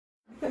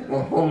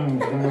One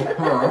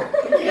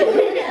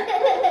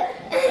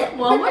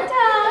more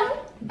time.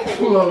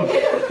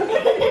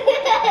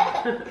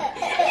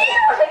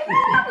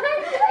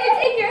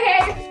 It's in your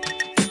hair.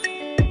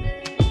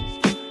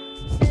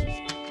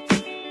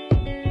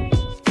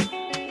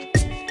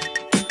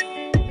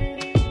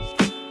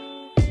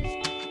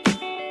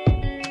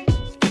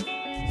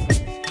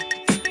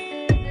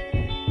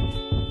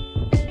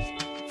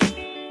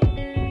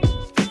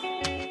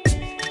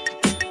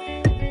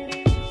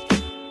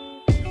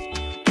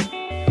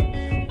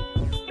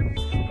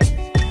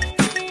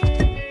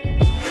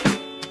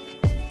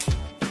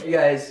 Hey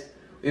guys,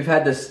 we've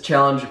had this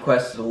challenge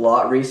requested a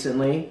lot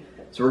recently,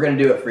 so we're gonna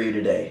do it for you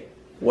today.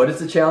 What is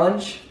the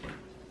challenge?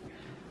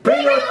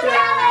 Pringles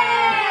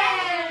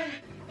Challenge!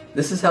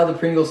 This is how the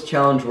Pringles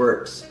Challenge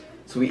works.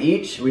 So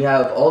we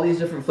have all these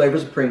different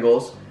flavors of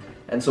Pringles,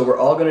 and so we're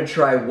all gonna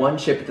try one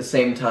chip at the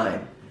same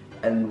time.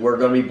 And we're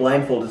gonna be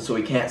blindfolded so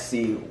we can't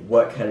see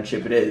what kind of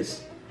chip it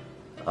is.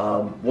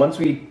 Once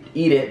we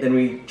eat it, then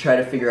we try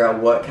to figure out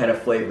what kind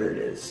of flavor it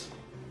is.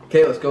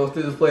 Okay, let's go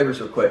through the flavors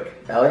real quick.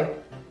 Allie?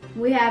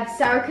 We have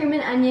sour cream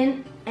and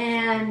onion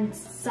and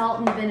salt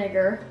and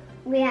vinegar.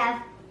 We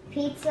have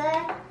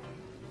pizza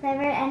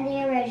flavor and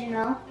the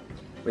original.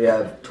 We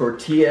have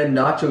tortilla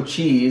nacho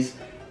cheese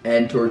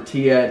and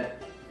tortilla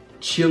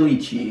chili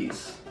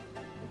cheese.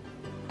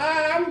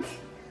 And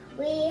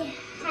we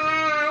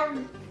have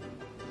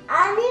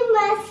honey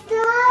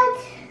mustard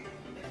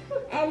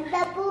and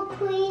double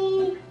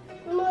cream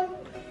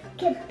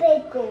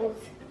pickles.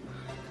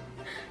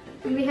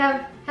 We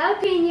have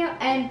jalapeno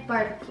and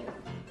barbecue.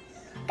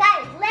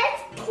 Guys,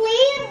 let's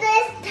clean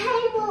this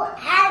table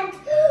and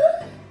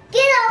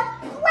get our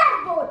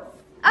blindfolds.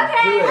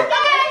 Okay, do it. okay, Let's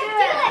let's do do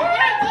it. it.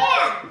 Good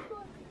idea.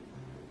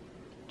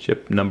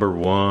 Chip number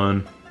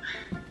 1.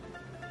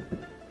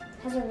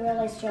 Has a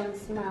really strong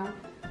smell.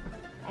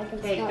 I can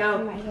There you smell go. it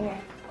from right here.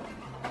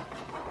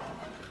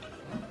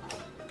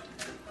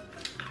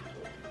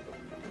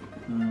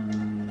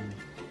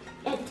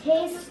 It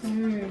tastes I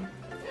don't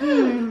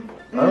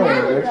know what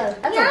it is.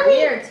 That's Yummy. a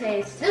weird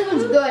taste. This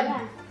one's good.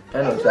 I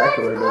know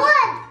exactly what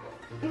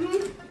it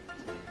is.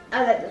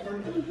 I like this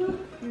one.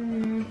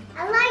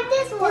 I like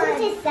this one. It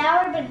doesn't taste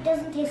sour, but it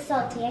doesn't taste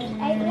salty. I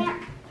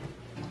can't.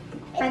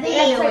 I think I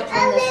know which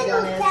one this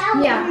one is.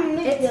 Sour. Yeah,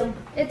 Me too.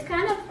 it's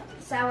kind of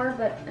sour,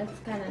 but it's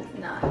kind of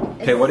not.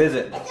 Okay, what is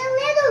it? It's a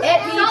little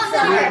It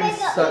sour.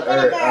 needs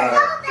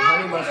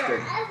Honey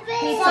mustard.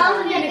 Salt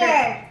and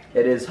vinegar.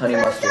 It is honey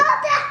mustard.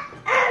 Salt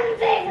and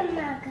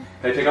vinegar.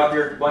 Hey, take off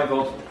your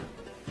blindfolds.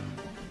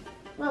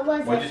 What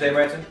was What'd you say,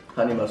 Branson?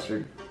 Honey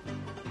mustard.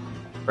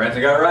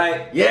 Branson got it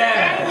right.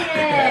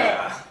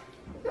 Yeah!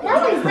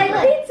 That tastes like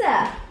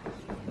pizza.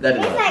 That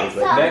is It's not like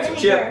good. salt. Next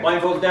vinegar. chip,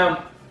 blindfolds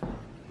down.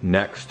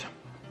 Next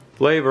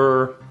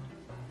flavor.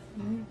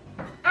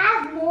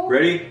 Add more.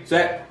 Ready,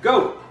 set,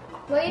 go.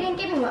 Well, you didn't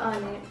give me what on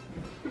it.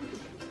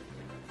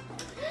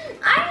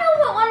 I know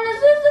what one this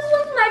is. This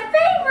one's my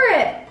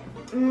favorite.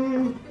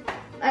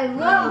 I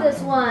love this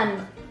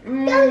one.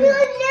 No, you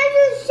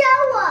never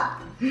show up.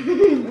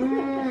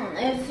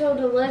 It's so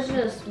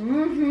delicious. I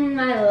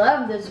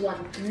love this one. I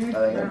think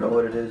I know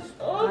what it is.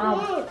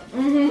 Wow.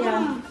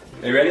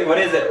 Are you ready? What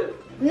is it?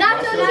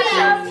 Nacho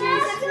Nacho cheese.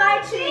 cheese. It's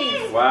my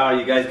cheese. Wow,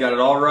 you guys got it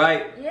all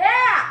right.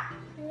 Yeah.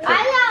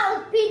 I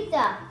know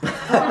pizza.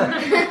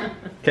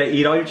 Okay,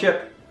 eat all your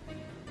chip.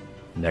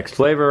 Next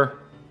flavor.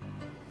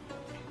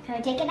 Can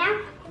I take it now?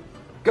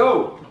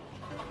 Go.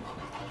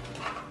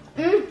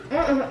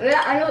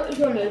 Yeah, I know what this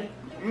one is.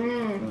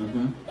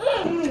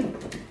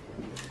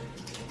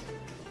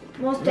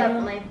 Most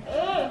definitely.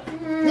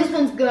 This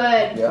one's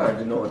good. Yeah, I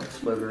do know what this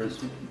flavor is.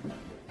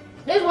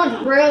 This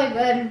one's really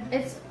good.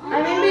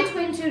 I'm in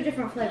between two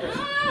different flavors.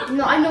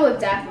 No, I know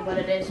exactly what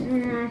it is.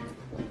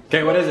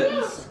 Okay, what is it?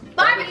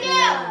 Barbecue.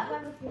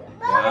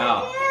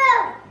 Wow.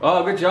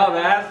 Oh, good job,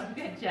 Az.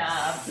 Good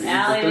job. 3 for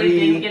Allie, 3. we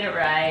didn't get it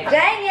right.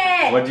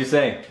 Dang it. What'd you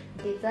say?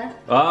 Pizza.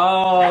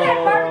 Oh. I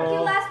had barbecue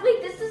last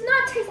week. This does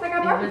not taste like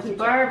our It barbecue. was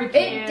barbecue.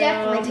 It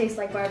definitely tastes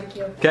like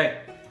barbecue. Okay,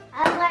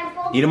 I'm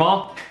blindfolded. eat them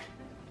all.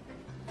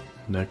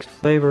 Next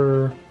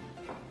flavor.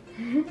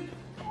 I'm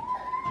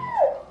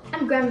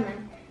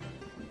gremlin.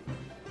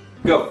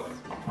 Go.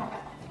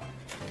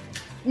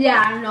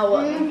 Yeah, I know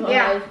what this one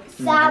is.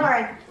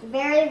 Sour.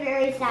 Very,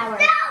 very sour.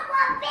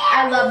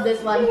 I love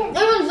this one.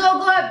 This one's so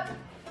good.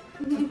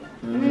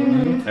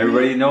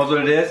 Everybody knows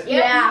what it is?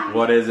 Yeah.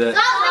 What is it?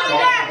 Salt and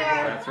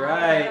vinegar. That's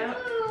right.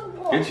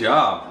 Good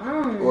job.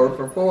 4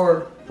 for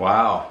 4.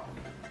 Wow.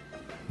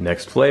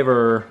 Next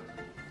flavor.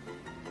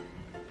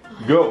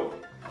 Go.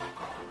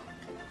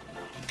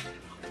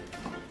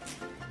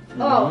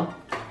 Oh.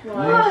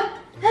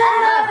 I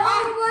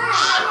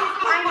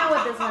know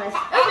what this one is.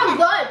 This one's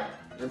good.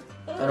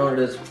 I know what it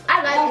is.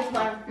 I like this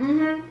one.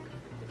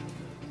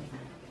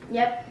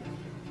 Yep.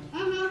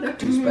 Not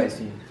too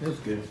spicy. It was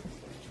good.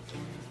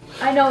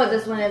 I know what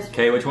this one is.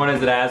 Okay, which one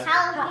is it, Az?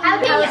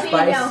 Jalapeno.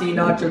 Spicy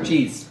nacho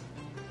cheese.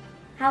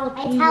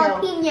 Jalapeno. It's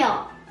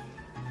jalapeno.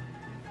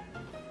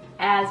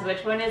 Az,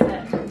 which one is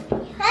it?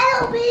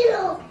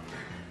 Jalapeno.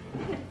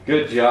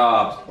 Good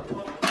job.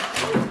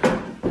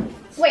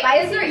 Wait,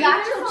 is there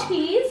nacho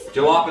cheese?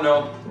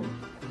 Jalapeno.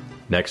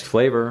 Next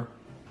flavor.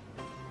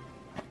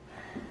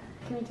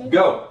 Can we take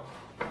Go.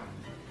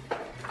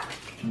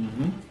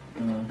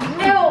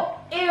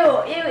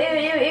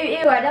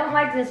 Ew, I don't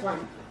like this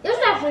one. This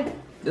is actually,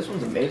 This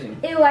one's amazing.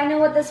 ew, I know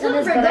what this one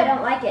is, but I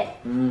don't like it.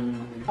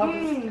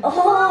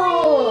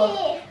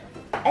 Oh,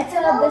 it's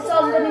the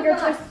salt and vinegar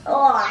twist.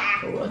 Oh,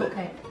 I love it.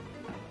 okay.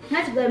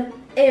 That's good.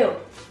 Ew.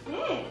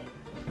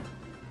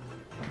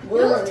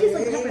 Those taste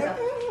like pepper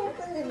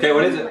though. Okay,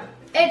 what is it?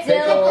 It's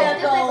Pickle.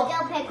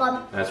 Dill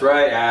pickle. That's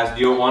right, Az.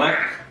 Do you want it?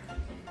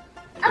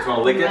 Just want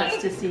to lick That's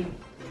it? to see.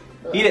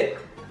 Eat it.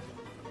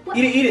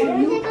 Eat it, eat it.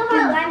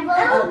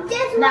 Oh,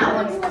 this That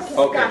one. one's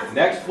Okay,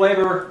 next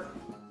flavor.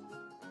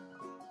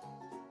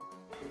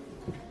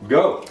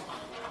 Go.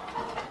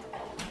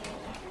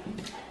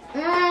 I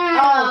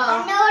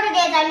know what it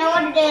is. I know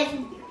what it is.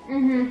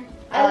 Mm-hmm.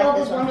 I I like love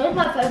this this one. It's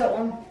my favorite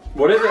one.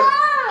 What is it?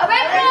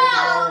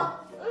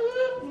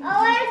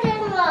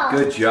 Oh,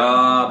 Good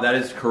job. That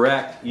is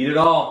correct. Eat it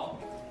all.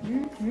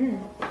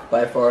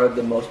 By far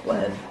the most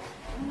bland.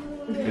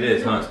 It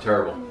is, huh? It's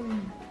terrible.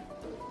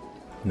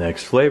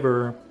 Next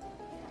flavor.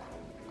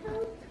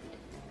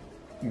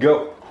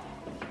 Go.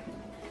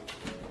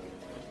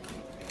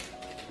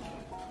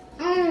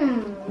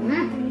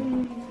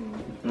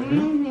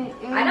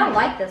 I don't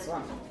like this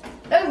one.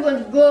 This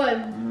one's good.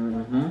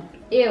 Mm-hmm.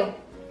 Ew.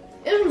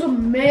 This one's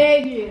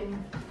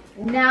amazing.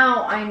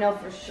 Now I know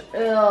for sure.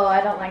 Ew,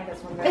 I don't like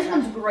this one. This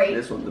one's great.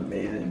 This one's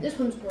amazing. This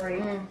one's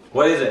great.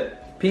 What is it?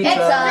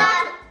 Pizza.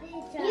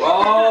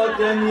 Oh,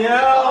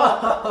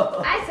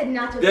 Danielle. I said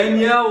not to.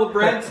 Danielle,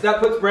 that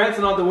puts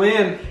Branson on the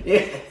win.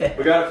 Yeah.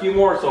 We got a few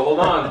more, so hold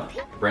on.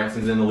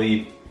 Branson's in the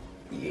lead.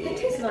 It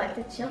tastes like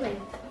the chili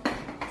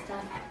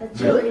stuff. The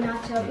chili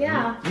nacho.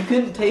 Yeah. You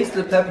couldn't taste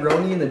the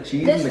pepperoni and the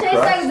cheese This and the tastes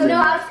crust. like the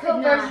and-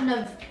 Costco version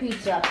of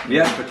pizza.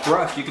 Yes, the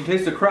crust. You can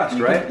taste the crust,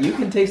 you right? Can, you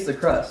can taste the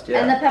crust, yeah.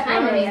 And the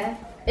pepperoni.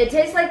 It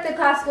tastes like the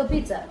Costco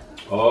pizza.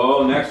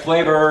 Oh, next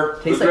flavor.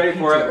 Tastes Who's like ready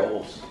pizza for it?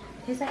 rolls.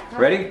 Tastes like Costco.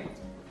 Ready?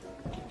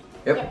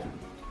 Yep.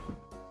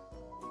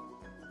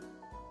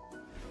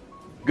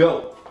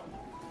 Go.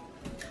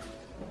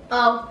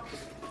 Oh.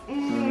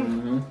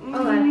 Mm-hmm.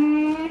 Okay.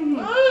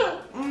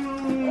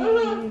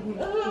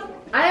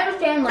 I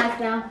understand life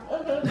now.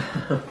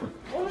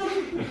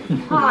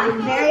 Hot,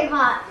 very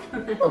hot.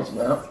 No, it's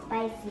not.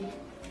 Spicy.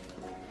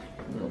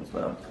 No, it's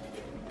not.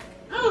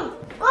 I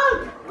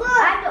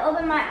have to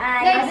open my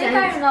eyes. I think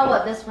I know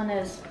what this one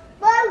is.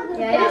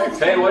 Yeah, it is.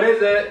 Hey, what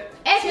is it?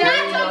 It's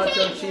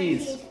Nacho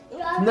cheese.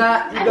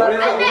 Not. You I got it.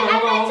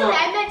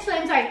 meant chili.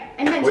 I'm sorry.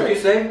 I meant What did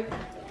you chili. say?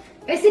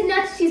 I said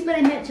nacho cheese, but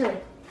I meant chili.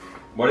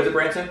 What is it,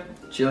 Branson?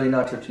 Chili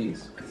nacho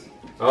cheese.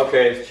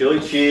 Okay, it's chili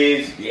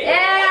cheese.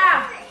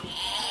 Yeah.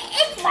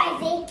 It's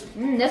spicy.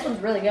 This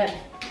one's really good.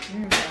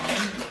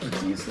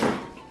 It's easy.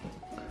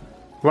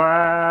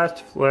 Last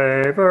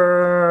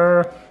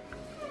flavor.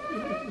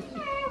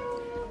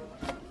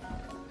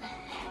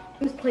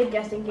 Let's play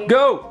guessing game.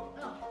 Go.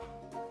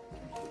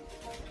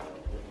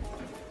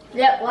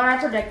 Yep. Well,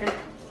 that's addictive.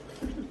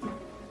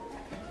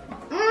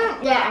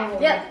 Yeah, I know.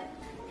 Yep.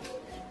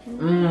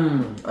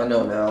 I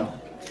know now.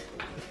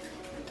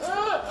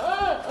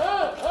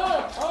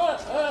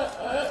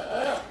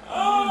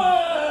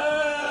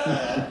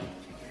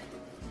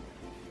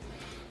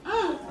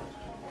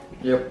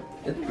 Yep,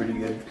 it's pretty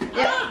good.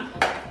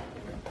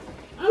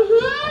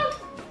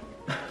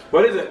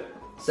 What is it?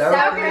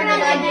 Sour cream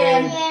and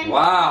onion.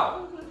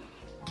 Wow.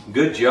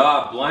 Good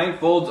job.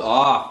 Blindfolds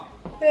off.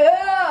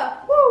 Yeah.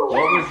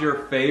 What was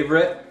your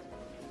favorite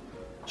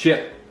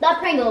chip? The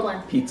Pringle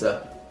one.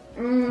 Pizza.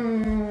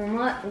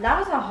 What? That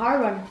was a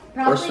hard one.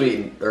 Probably Or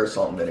sweet or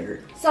salt and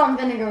vinegar. Salt and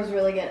vinegar was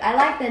really good. I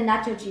like the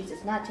nacho cheese.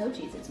 It's not nacho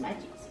cheese. It's my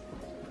cheese.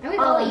 I would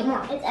go eat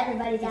more. It's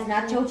everybody's It's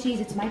nacho cheese.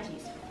 It's my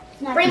cheese.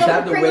 Just Pringles,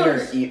 have the winner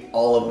Pringles. eat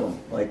all of them,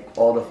 like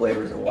all the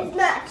flavors at once. It's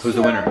not Who's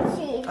the winner?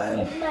 cheese. I am.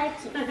 It's my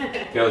cheese.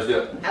 Okay, let's do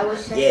it. I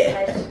wish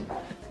Yeah.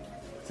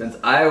 Since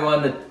I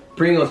won the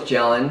Pringles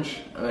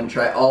challenge, I'm gonna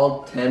try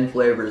all 10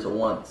 flavors at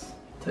once.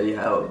 Tell you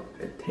how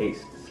it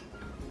tastes.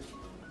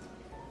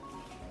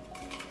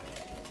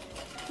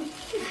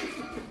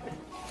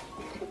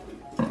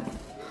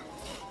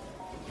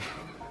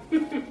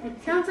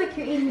 Sounds like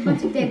you're eating a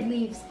bunch of dead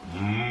leaves.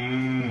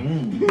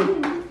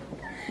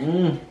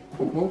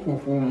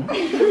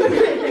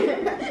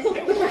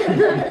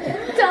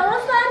 Tell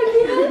us that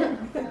again.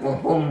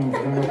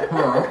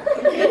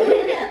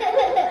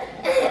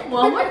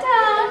 One more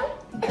time.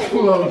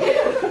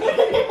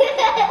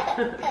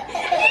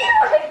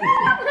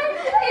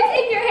 It's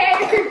in your hair.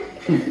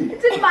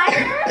 It's in my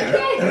hair.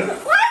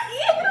 What?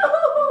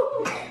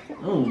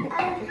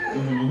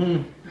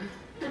 Ew.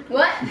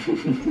 What?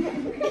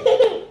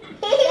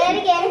 Say it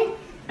again.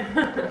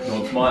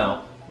 Don't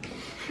smile.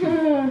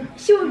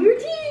 Show your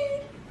teeth.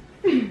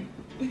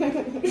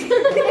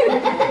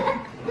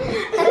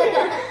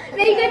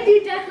 Now you gotta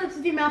do duck lips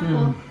with your mouth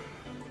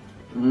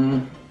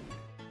full.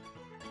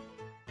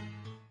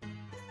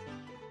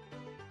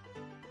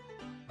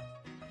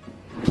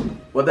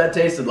 what that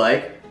tasted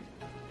like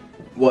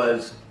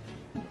was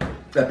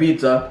a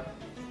pizza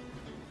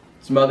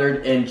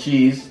smothered in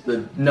cheese,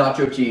 the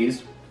nacho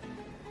cheese,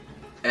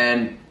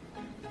 and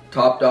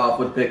topped off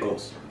with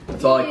pickles.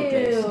 That's all I could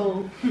taste.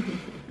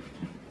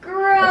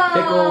 Gross.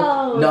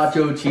 Pickle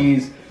nacho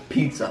cheese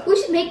pizza. We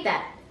should make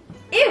that.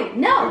 Ew,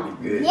 no.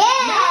 Good.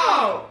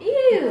 No.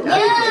 Ew.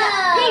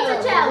 Yeah.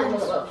 Pizza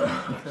challenge.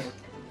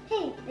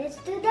 Hey, let's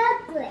do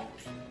duck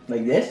lips.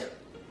 Like this?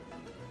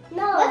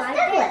 No, I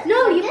did.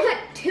 No, you put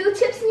 2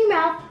 chips in your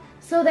mouth,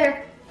 so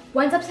they're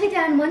one's upside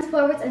down, one's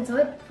forwards, and so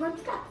it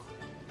forms dots.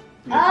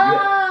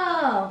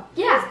 Oh,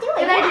 yeah. Let's do it,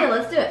 Good yeah. idea.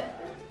 Let's do it.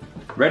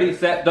 Ready,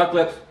 set, duck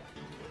lips.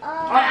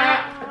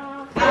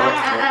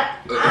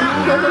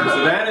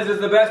 Savannah's is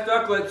the best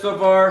duck lip so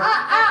far.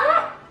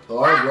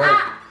 Hard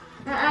work.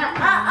 An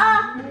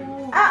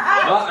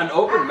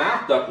open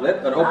mouth duck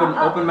lip. An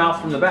open mouth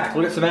from the back.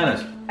 Look at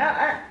Savannah's.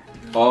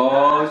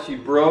 Oh, she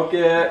broke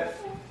it.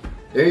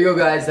 There you go,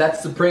 guys.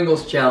 That's the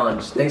Pringles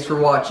challenge. Thanks for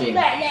watching.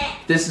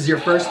 If this is your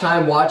first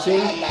time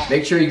watching,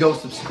 make sure you go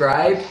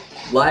subscribe,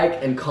 like,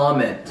 and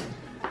comment.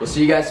 We'll see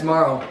you guys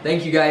tomorrow.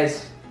 Thank you,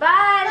 guys.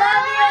 Bye.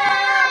 Love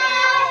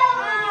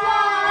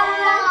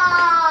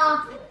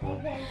you.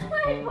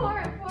 My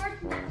poor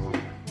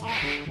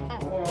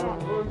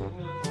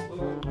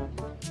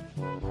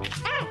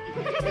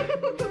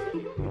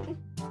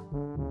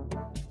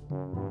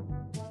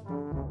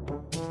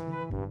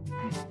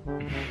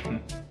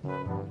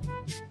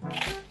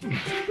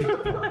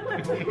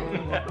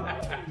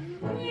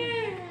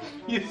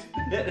You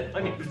spit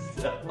on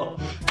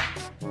yourself.